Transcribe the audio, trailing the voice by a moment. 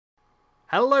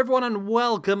Hello everyone and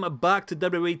welcome back to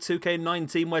WWE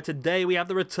 2K19, where today we have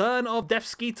the return of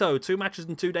DeathSquito. 2 matches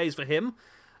in 2 days for him,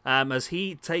 as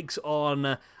he takes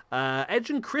on Edge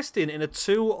and Christian in a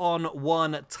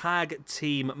 2-on-1 tag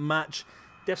team match.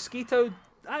 DeathSquito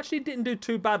actually didn't do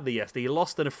too badly yesterday. He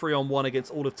lost in a 3-on-1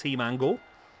 against all of Team Angle.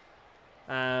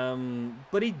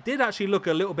 But he did actually look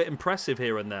a little bit impressive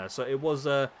here and there, so it was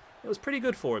pretty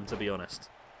good for him, to be honest.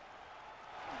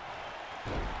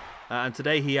 And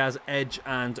today he has Edge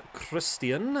and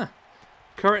Christian.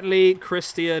 Currently,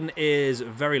 Christian is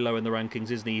very low in the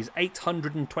rankings, isn't he? He's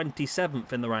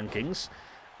 827th in the rankings.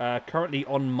 Currently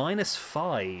on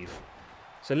 -5.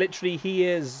 So literally he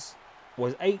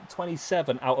was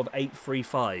 827 out of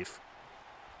 835.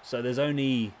 So there's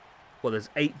only, well, there's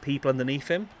 8 people underneath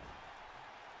him.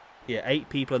 Yeah, 8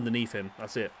 people underneath him.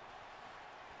 That's it.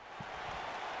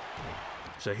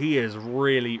 So he is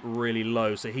really, really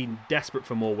low. So he's desperate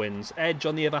for more wins. Edge,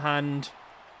 on the other hand,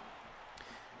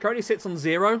 currently sits on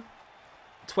 0.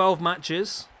 12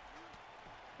 matches.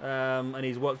 And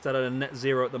he's worked out at a net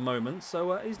 0 at the moment.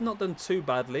 So he's not done too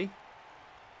badly.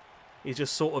 He's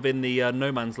just sort of in the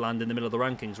no man's land in the middle of the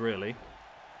rankings, really.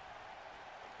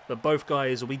 But both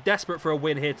guys will be desperate for a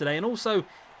win here today. And also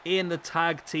in the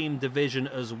tag team division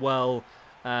as well.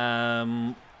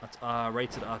 That's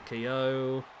rated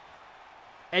RKO.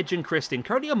 Edge and Christian,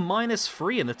 currently a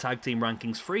 -3 in the tag team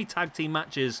rankings. 3 tag team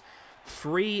matches,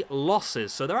 3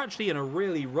 losses. So they're actually in a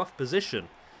really rough position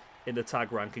in the tag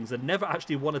rankings. They've never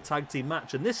actually won a tag team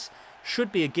match. And this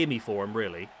should be a gimme for them,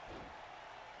 really.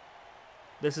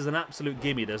 This is an absolute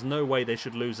gimme. There's no way they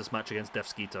should lose this match against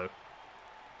DeathSquito.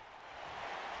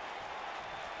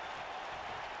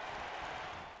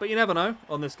 But you never know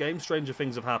on this game. Stranger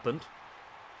things have happened.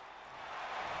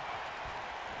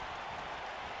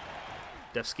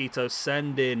 DeathSquito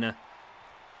sending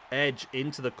Edge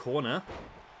into the corner.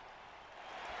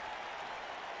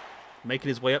 Making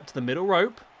his way up to the middle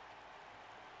rope.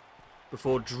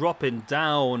 Before dropping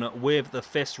down with the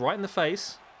fist right in the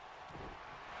face.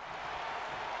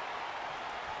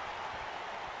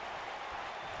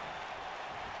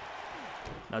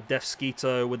 Now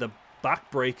DeathSquito with a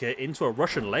backbreaker into a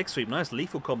Russian leg sweep. Nice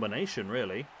lethal combination,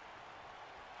 really.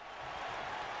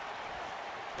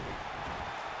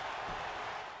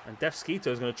 And DeathSquito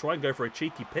is going to try and go for a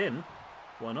cheeky pin.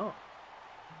 Why not?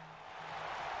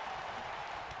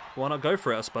 Why not go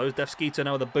for it, I suppose. DeathSquito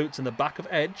now with the boots in the back of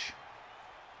Edge.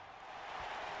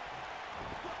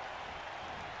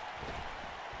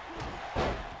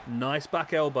 Nice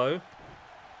back elbow.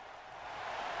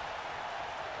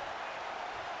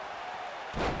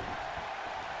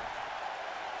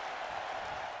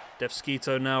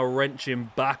 DeathSquito now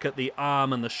wrenching back at the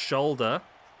arm and the shoulder.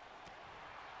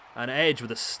 And Edge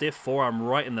with a stiff forearm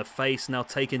right in the face, now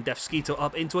taking DeathSquito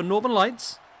up into a Northern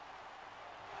Lights.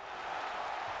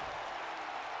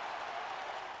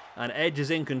 And Edge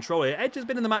is in control here. Edge has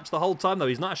been in the match the whole time, though.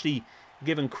 He's not actually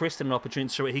given Christian an opportunity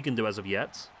to show what he can do as of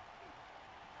yet.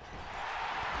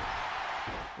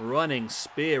 Running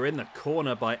spear in the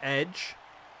corner by Edge.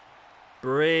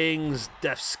 Brings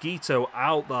DeathSquito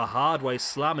out the hard way,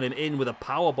 slamming him in with a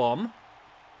powerbomb.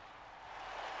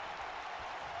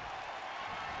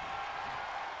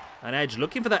 And Edge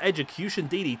looking for that execution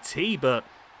DDT, but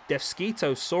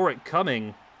DeathSquito saw it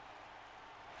coming.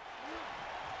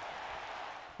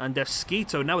 And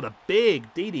DeathSquito now with a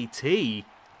big DDT.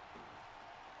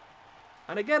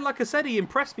 And again, like I said, he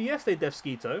impressed me yesterday,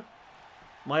 DeathSquito.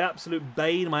 My absolute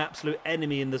bane, my absolute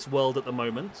enemy in this world at the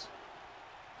moment.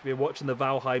 If you're watching the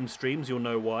Valheim streams, you'll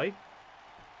know why.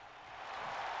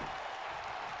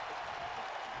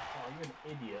 Oh, you're an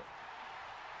idiot.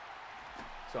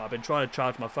 So I've been trying to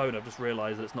charge my phone. I've just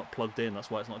realised that it's not plugged in.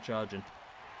 That's why it's not charging.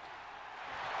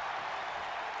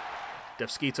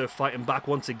 DeathSquito fighting back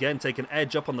once again, taking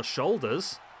Edge up on the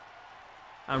shoulders.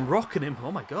 And rocking him.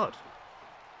 Oh my god.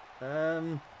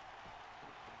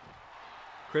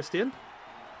 Christian?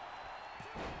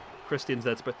 Christian's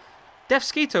there to...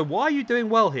 DeathSquito, why are you doing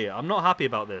well here? I'm not happy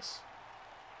about this.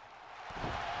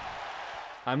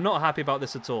 I'm not happy about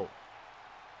this at all.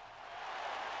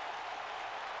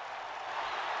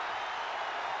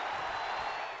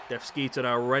 DeathSquito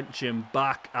now wrenching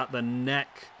back at the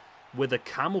neck with a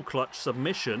camel clutch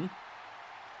submission.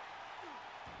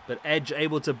 But Edge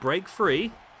able to break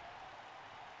free.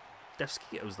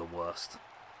 DeathSquito's the worst.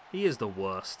 He is the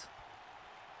worst.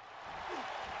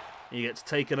 He gets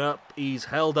taken up. He's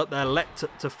held up there, let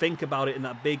to think about it in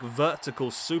that big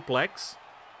vertical suplex.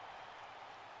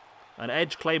 And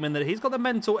Edge claiming that he's got the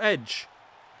mental edge,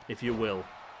 if you will,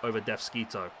 over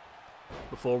DeathSquito.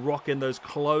 Before rocking those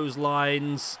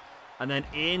clotheslines and then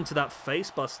into that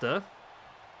facebuster.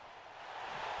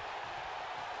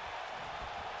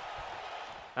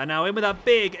 And now in with that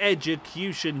big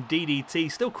execution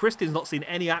DDT. Still, Christian's not seen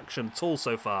any action at all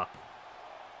so far.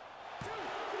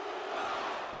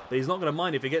 But he's not going to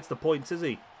mind if he gets the points, is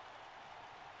he?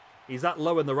 He's that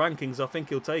low in the rankings, I think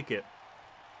he'll take it.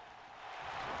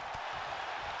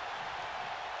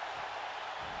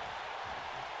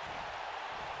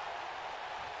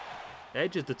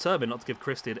 Edge is determined not to give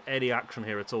Christian any action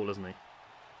here at all, isn't he?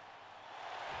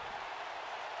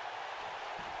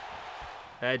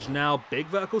 Edge now, big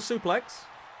vertical suplex.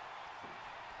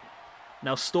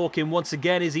 Now stalking once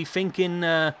again. Is he thinking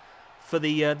for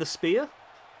the spear?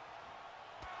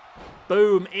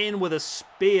 Boom, in with a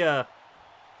spear.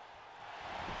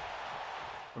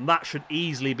 And that should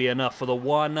easily be enough for the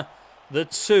 1, the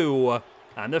 2,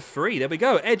 and the 3. There we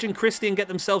go. Edge and Christian get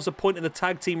themselves a point in the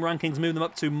tag team rankings, move them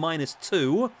up to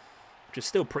 -2, which is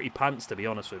still pretty pants, to be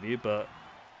honest with you, but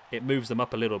it moves them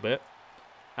up a little bit.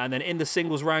 And then in the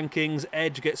singles rankings,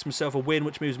 Edge gets himself a win,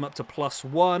 which moves him up to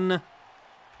 +1.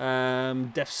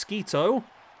 DeathSquito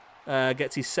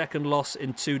gets his second loss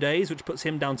in 2 days, which puts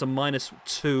him down to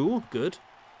 -2. Good,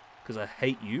 because I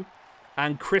hate you.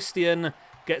 And Christian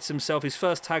gets himself his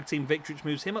first tag team victory, which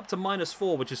moves him up to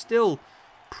 -4, which is still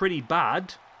pretty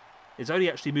bad. It's only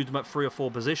actually moved him up 3 or 4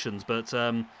 positions, but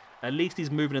at least he's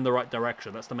moving in the right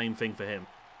direction. That's the main thing for him.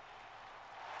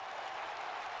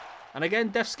 And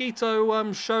again,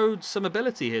 DeathSquito showed some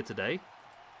ability here today.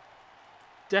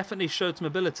 Definitely showed some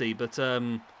ability, but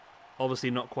obviously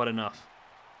not quite enough.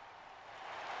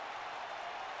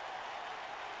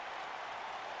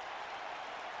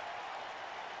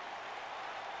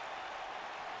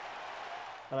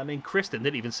 And I mean, Christian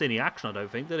didn't even see any action, I don't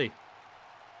think, did he?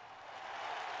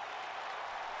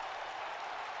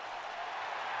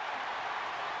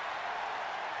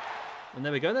 And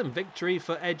there we go then, victory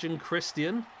for Edge and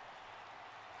Christian.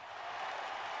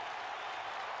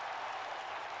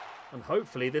 And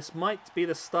hopefully this might be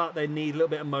the start they need, a little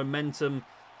bit of momentum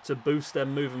to boost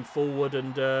them moving forward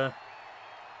and you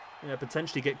know,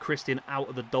 potentially get Christian out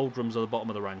of the doldrums of the bottom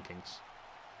of the rankings.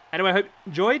 Anyway, I hope you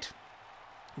enjoyed.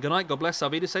 Good night, God bless, I'll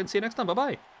be the same, see you next time,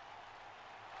 bye-bye.